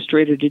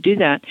administrator to do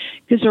that,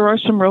 because there are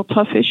some real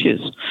tough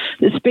issues.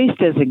 The space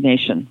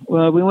designation,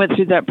 well, we went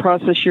through that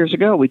process years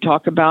ago. We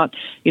talk about,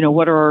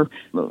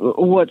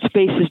 what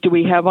spaces do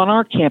we have on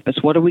our campus?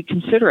 What do we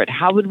consider it?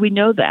 How would we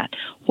know that?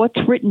 What's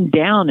written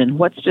down and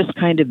what's just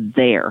kind of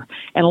there?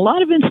 And a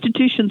lot of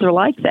institutions are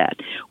like that,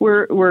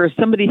 where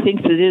somebody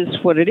thinks it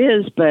is what it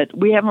is, but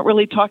we haven't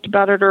really talked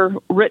about it or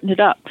written it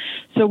up.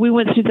 So we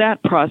went through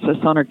that process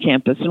on our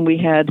campus, and we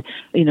had,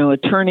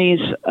 attorneys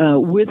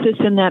with us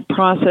in that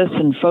process,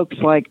 and folks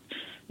like,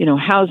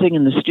 housing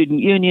and the student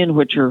union,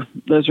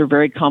 those are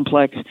very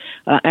complex,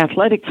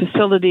 athletic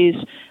facilities,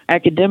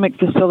 academic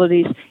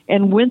facilities,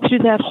 and went through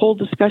that whole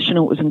discussion.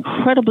 It was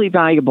incredibly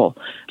valuable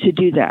to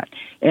do that.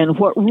 And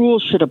what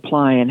rules should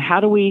apply, and how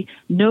do we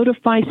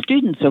notify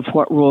students of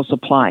what rules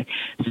apply?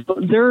 So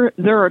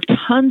there are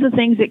tons of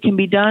things that can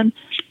be done,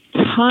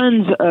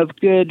 tons of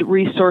good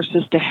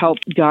resources to help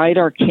guide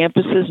our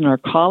campuses and our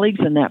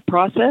colleagues in that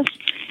process.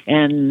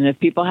 And if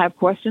people have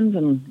questions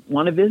and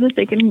want to visit,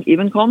 they can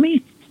even call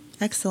me.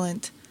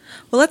 Excellent.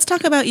 Well, let's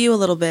talk about you a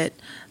little bit.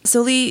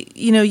 So, Lee,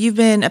 you've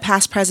been a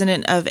past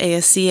president of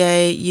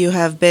ASCA. You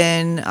have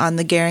been on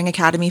the Gehring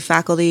Academy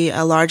faculty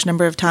a large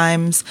number of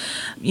times.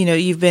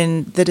 You've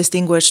been the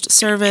Distinguished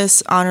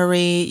Service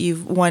honoree.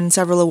 You've won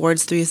several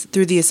awards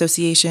through the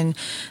association.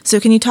 So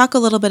can you talk a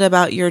little bit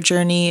about your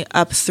journey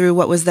up through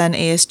what was then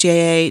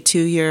ASJA to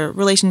your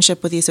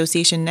relationship with the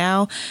association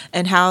now,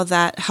 and how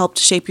that helped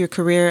shape your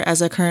career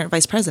as a current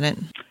vice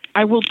president?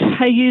 I will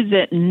tell you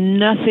that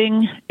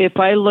nothing, if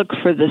I look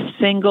for the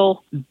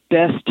single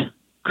best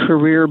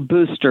career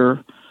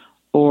booster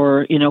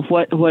or,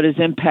 what has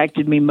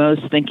impacted me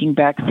most thinking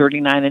back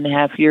 39 and a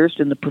half years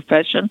in the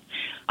profession,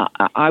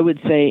 I would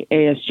say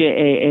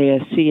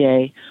ASJA,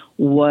 ASCA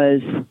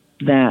was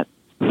that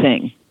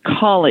thing.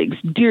 Colleagues,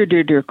 dear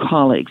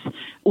colleagues,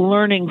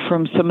 learning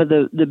from some of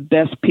the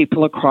best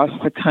people across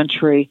the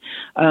country,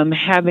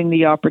 having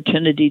the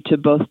opportunity to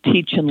both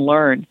teach and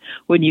learn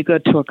when you go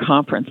to a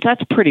conference.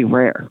 That's pretty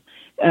rare.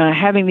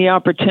 Having the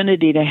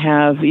opportunity to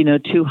have,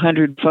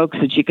 200 folks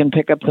that you can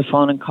pick up the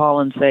phone and call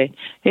and say,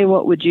 hey,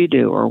 what would you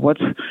do? Or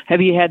have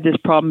you had this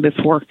problem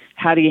before?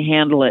 How do you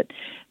handle it?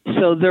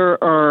 So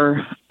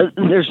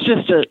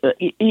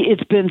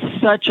it's been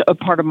such a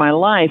part of my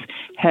life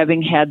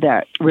having had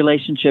that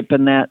relationship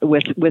and that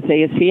with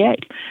ASCA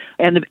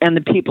and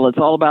the people. It's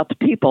all about the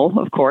people,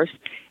 of course,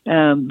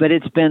 but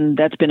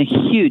that's been a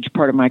huge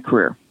part of my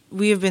career.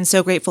 We have been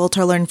so grateful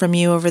to learn from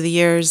you over the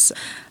years.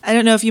 I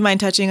don't know if you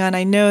mind touching on,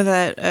 I know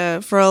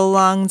that for a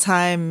long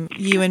time,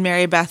 you and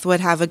Mary Beth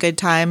would have a good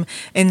time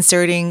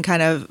inserting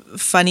kind of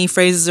funny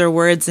phrases or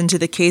words into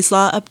the case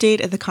law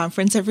update at the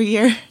conference every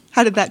year.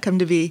 How did that come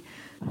to be?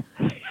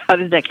 I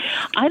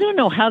don't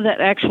know how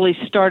that actually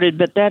started,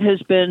 but that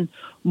has been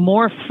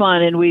more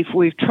fun, and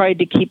we've tried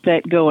to keep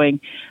that going.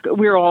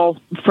 We're all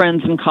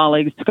friends and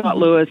colleagues, Scott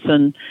Lewis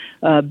and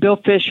Bill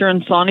Fisher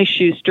and Sonny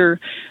Schuster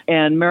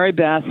and Mary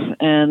Beth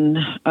and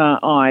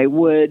I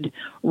would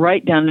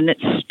write down, and it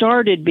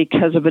started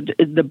because of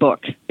the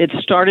book. It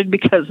started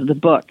because of the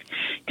book,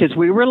 because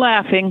we were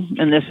laughing,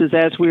 and this is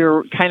as we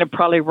were kind of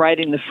probably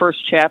writing the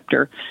first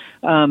chapter.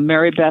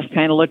 Mary Beth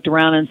kind of looked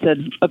around and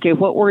said, okay,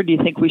 what word do you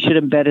think we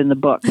should embed in the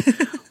book?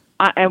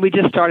 And we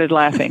just started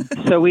laughing.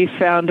 So we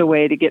found a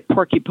way to get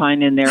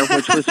porcupine in there,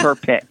 which was her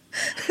pick.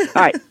 All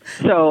right.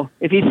 So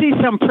if you see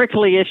some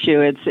prickly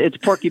issue, it's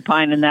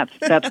porcupine, and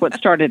that's what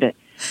started it.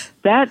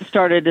 That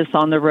started us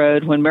on the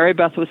road when Mary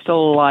Beth was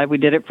still alive. We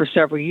did it for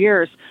several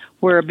years,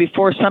 where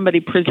before somebody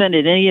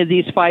presented, any of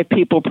these 5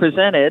 people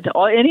presented,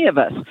 or any of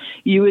us,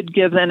 you would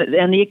give them,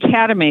 and the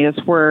academy is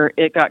where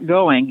it got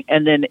going,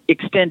 and then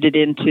extended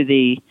into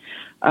the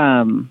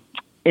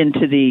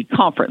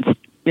conference.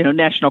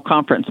 National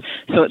conference.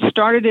 So it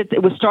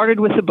was started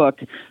with the book,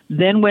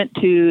 then went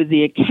to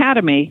the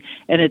academy,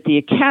 and at the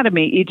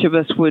academy, each of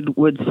us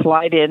would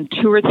slide in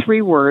 2 or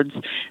 3 words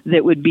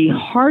that would be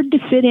hard to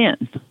fit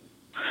in.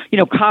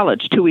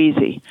 College, too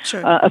easy.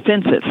 Sure.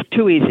 Offensive,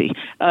 too easy.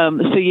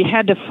 So you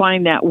had to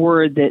find that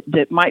word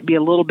that might be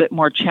a little bit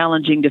more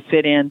challenging to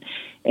fit in.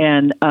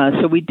 And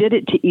so we did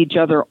it to each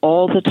other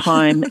all the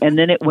time, and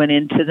then it went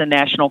into the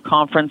national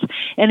conference.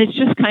 And it's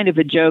just kind of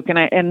a joke.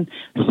 And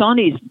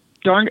Sonny's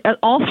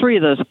all 3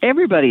 of those,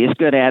 everybody is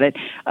good at it.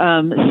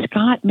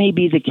 Scott may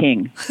be the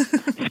king.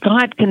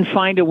 Scott can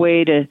find a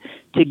way to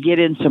get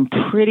in some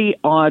pretty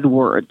odd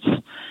words.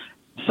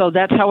 So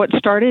that's how it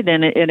started,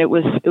 and it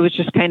was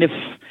just kind of,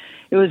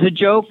 it was a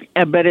joke,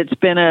 but it's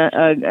been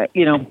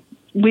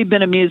we've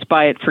been amused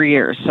by it for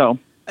years. So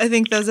I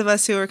think those of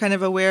us who are kind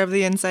of aware of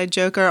the inside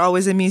joke are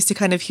always amused to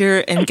kind of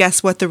hear and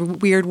guess what the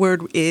weird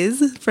word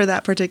is for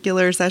that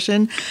particular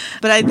session.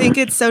 But I think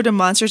it's so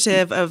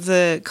demonstrative of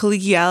the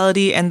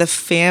collegiality and the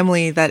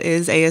family that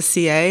is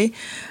ASCA.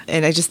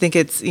 And I just think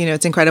it's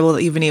incredible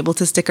that you've been able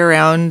to stick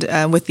around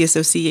with the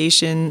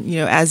association,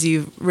 as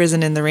you've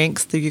risen in the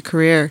ranks through your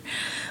career.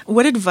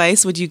 What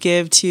advice would you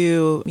give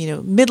to,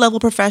 mid-level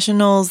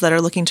professionals that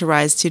are looking to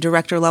rise to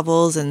director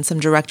levels, and some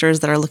directors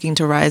that are looking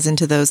to rise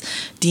into those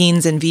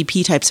deans and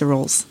VP types of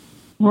roles?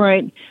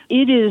 Right.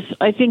 It is,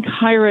 I think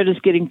higher ed is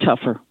getting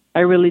tougher.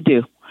 I really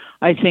do.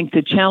 I think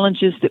the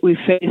challenges that we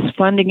face,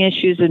 funding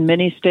issues in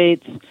many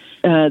states,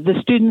 the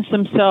students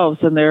themselves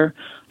and their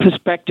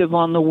perspective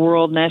on the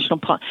world,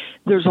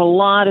 there's a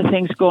lot of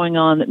things going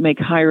on that make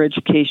higher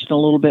education a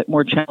little bit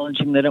more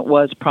challenging than it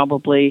was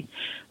probably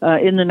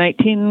in the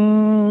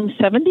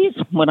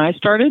 1970s when I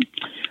started.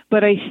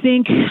 But I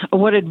think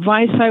what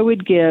advice I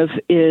would give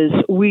is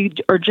we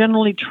are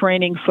generally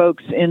training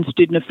folks in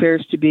student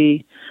affairs to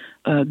be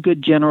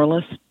good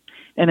generalists.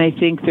 And I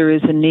think there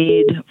is a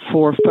need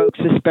for folks,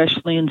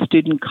 especially in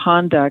student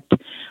conduct,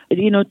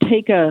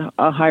 take a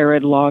higher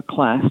ed law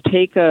class,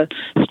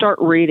 start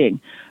reading,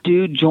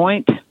 do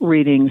joint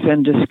readings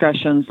and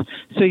discussions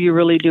so you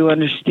really do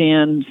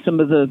understand some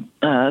of the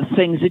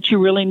things that you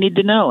really need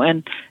to know.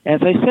 And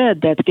as I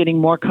said, that's getting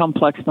more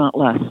complex, not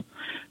less.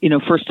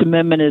 First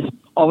Amendment has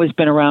always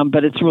been around,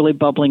 but it's really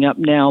bubbling up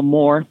now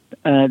more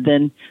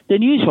than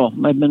usual.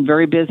 I've been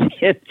very busy,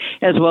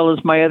 as well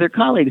as my other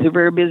colleagues are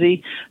very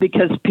busy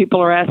because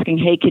people are asking,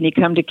 hey, can you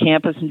come to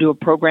campus and do a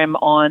program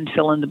on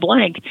fill in the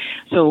blank?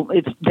 So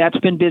that's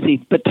been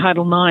busy. But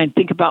Title IX,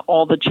 think about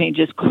all the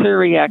changes,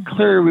 Clery Act,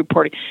 Clery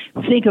reporting.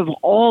 Think of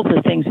all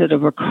the things that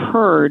have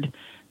occurred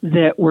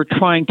that we're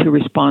trying to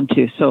respond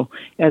to. So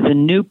as a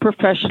new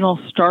professional,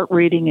 start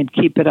reading and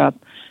keep it up.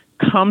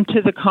 Come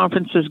to the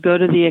conferences, go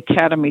to the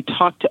academy,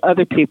 talk to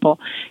other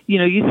people.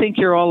 You think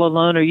you're all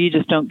alone or you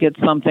just don't get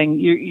something.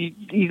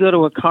 You go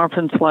to a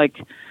conference like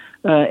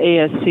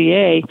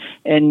ASCA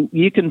and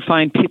you can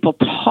find people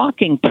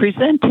talking,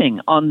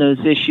 presenting on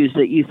those issues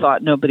that you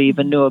thought nobody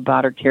even knew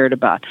about or cared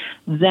about.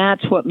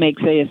 That's what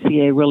makes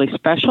ASCA really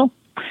special.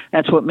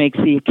 That's what makes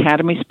the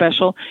Academy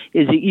special,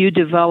 is that you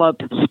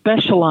develop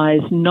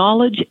specialized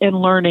knowledge and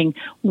learning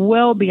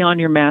well beyond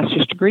your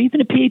master's degree,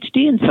 even a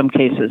PhD in some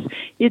cases.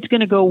 It's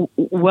going to go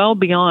well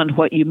beyond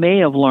what you may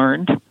have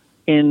learned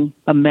in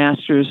a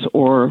master's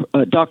or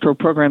a doctoral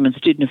program in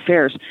student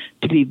affairs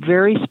to be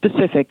very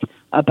specific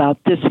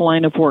about this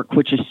line of work,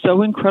 which is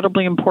so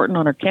incredibly important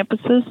on our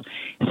campuses.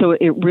 So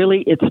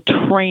it's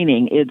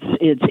training,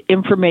 it's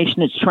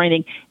information, it's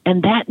training,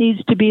 and that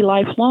needs to be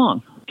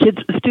lifelong.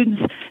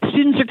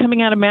 Students are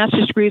coming out of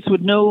master's degrees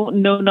with no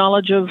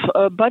knowledge of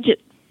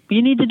budget.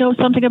 You need to know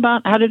something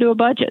about how to do a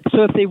budget.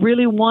 So if they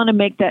really want to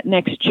make that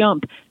next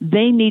jump,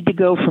 they need to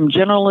go from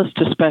generalist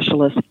to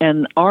specialist,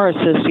 and our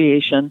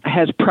association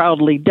has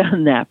proudly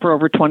done that for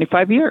over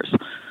 25 years.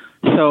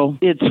 So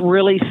it's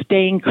really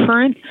staying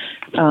current,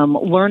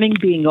 learning,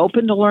 being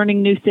open to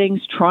learning new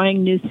things,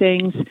 trying new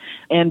things,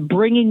 and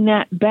bringing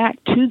that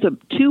back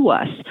to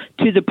us,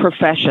 to the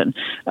profession.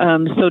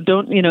 So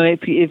don't,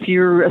 if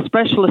you're a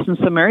specialist in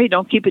some area,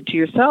 don't keep it to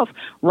yourself.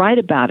 Write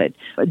about it.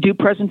 Do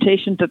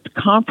presentations at the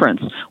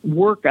conference.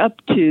 Work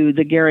up to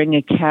the Gehring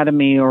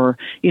Academy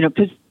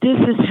because this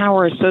is how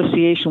our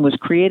association was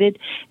created,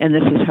 and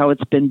this is how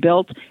it's been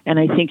built. And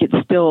I think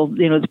it's still,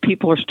 the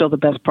people are still the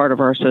best part of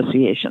our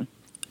association.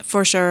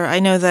 For sure. I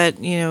know that,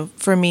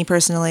 for me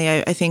personally,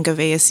 I think of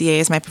ASCA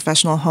as my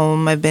professional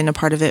home. I've been a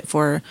part of it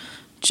for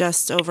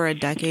just over a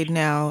decade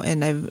now,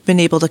 and I've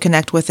been able to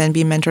connect with and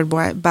be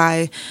mentored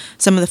by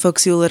some of the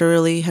folks who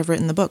literally have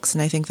written the books.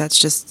 And I think that's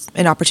just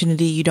an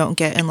opportunity you don't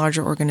get in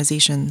larger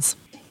organizations.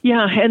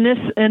 Yeah,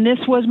 and this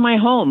was my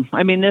home.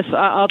 I mean,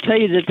 I'll tell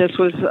you that this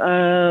was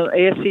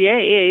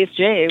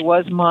ASJ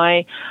was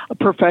my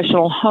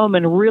professional home,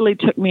 and really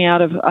took me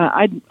out of.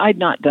 I'd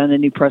not done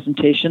any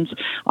presentations.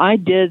 I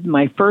did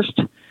my first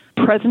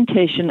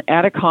presentation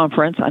at a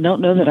conference. I don't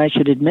know that I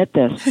should admit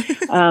this.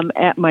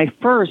 At my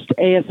first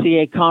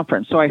ASCA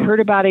conference. So I heard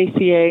about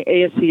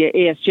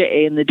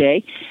ASJA in the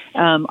day.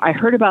 I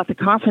heard about the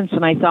conference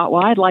and I thought,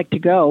 well, I'd like to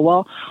go.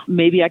 Well,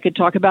 maybe I could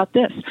talk about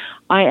this.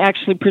 I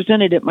actually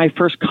presented at my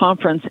first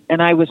conference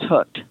and I was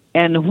hooked.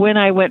 And when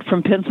I went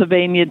from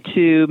Pennsylvania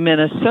to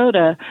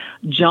Minnesota,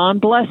 John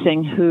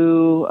Blessing,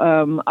 who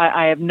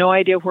I have no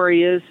idea where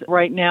he is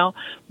right now,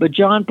 but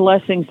John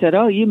Blessing said,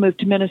 oh, you moved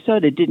to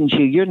Minnesota, didn't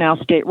you? You're now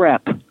state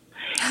rep.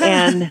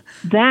 And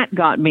that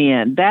got me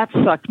in. That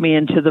sucked me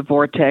into the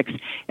vortex.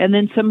 And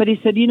then somebody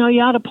said, you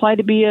ought to apply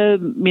to be a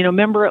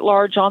member at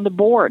large on the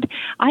board.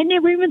 I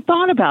never even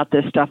thought about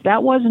this stuff.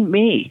 That wasn't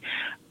me.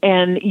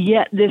 And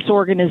yet this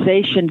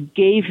organization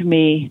gave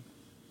me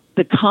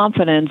the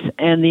confidence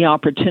and the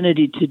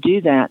opportunity to do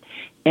that.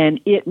 And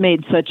it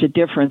made such a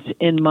difference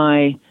in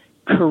my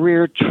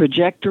career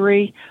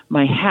trajectory,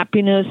 my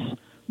happiness,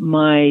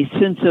 my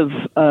sense of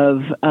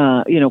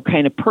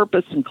kind of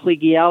purpose and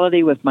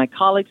collegiality with my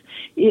colleagues.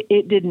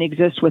 It didn't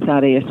exist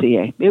without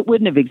ASCA. It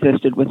wouldn't have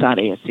existed without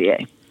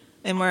ASCA.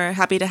 And we're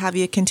happy to have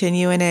you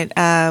continue in it.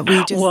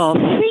 Well,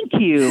 thank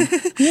you.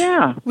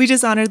 Yeah. We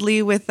just honored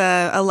Lee with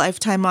a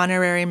lifetime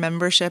honorary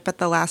membership at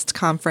the last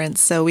conference.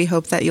 So we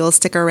hope that you'll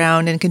stick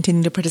around and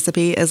continue to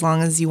participate as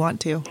long as you want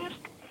to.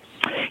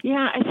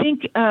 Yeah, I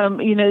think,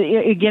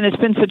 again, it's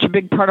been such a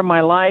big part of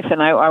my life,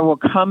 and I will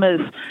come as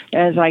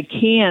I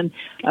can,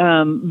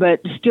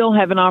 but still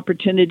have an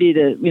opportunity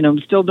to,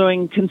 still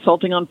doing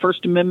consulting on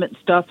First Amendment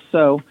stuff.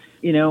 So,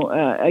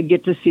 I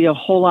get to see a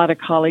whole lot of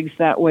colleagues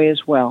that way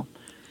as well.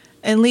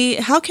 And Lee,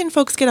 how can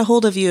folks get a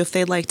hold of you if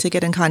they'd like to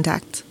get in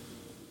contact?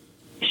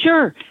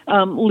 Sure.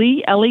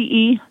 Lee,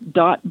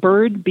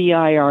 Lee.bird,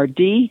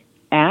 BIRD,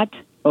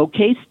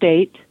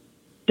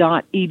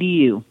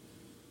 @okstate.edu.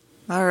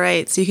 All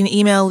right, so you can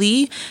email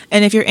Lee,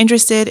 and if you're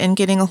interested in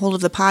getting a hold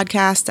of the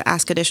podcast to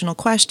ask additional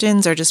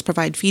questions or just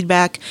provide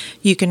feedback,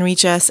 you can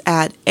reach us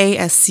at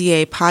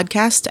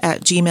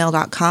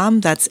ascapodcast@gmail.com.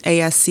 That's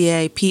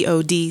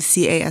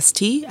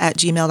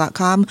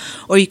ascapodcast@gmail.com,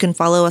 or you can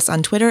follow us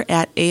on Twitter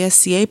at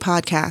ASCA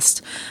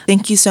Podcast.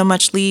 Thank you so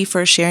much, Lee,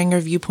 for sharing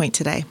your viewpoint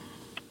today.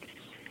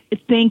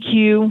 Thank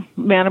you,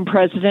 Madam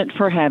President,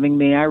 for having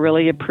me. I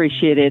really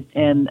appreciate it,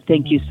 and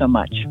thank you so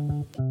much.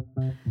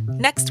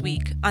 Next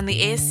week on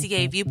the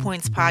ASCA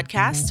Viewpoints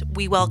podcast,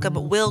 we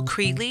welcome Will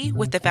Creeley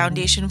with the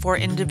Foundation for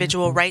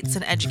Individual Rights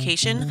and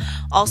Education,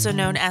 also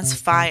known as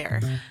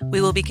FIRE.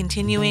 We will be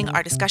continuing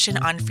our discussion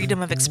on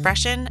freedom of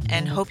expression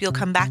and hope you'll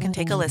come back and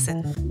take a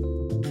listen.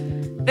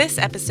 This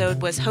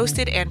episode was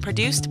hosted and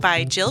produced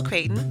by Jill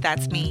Creighton,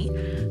 that's me,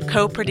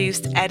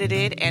 co-produced,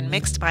 edited, and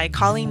mixed by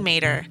Colleen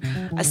Mader,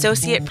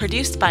 associate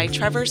produced by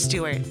Trevor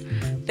Stewart.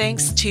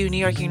 Thanks to New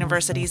York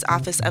University's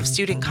Office of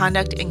Student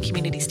Conduct and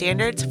Community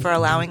Standards for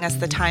allowing us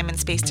the time and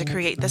space to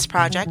create this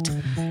project.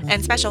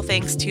 And special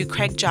thanks to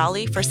Craig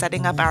Jolly for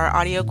setting up our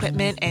audio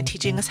equipment and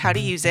teaching us how to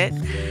use it.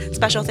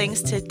 Special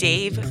thanks to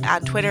Dave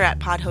on Twitter at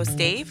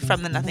PodHostDave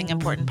from the Nothing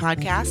Important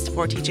podcast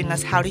for teaching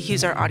us how to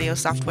use our audio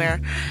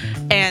software.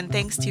 And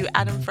thanks to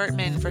Adam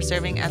Furtman for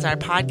serving as our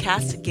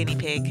podcast guinea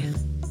pig.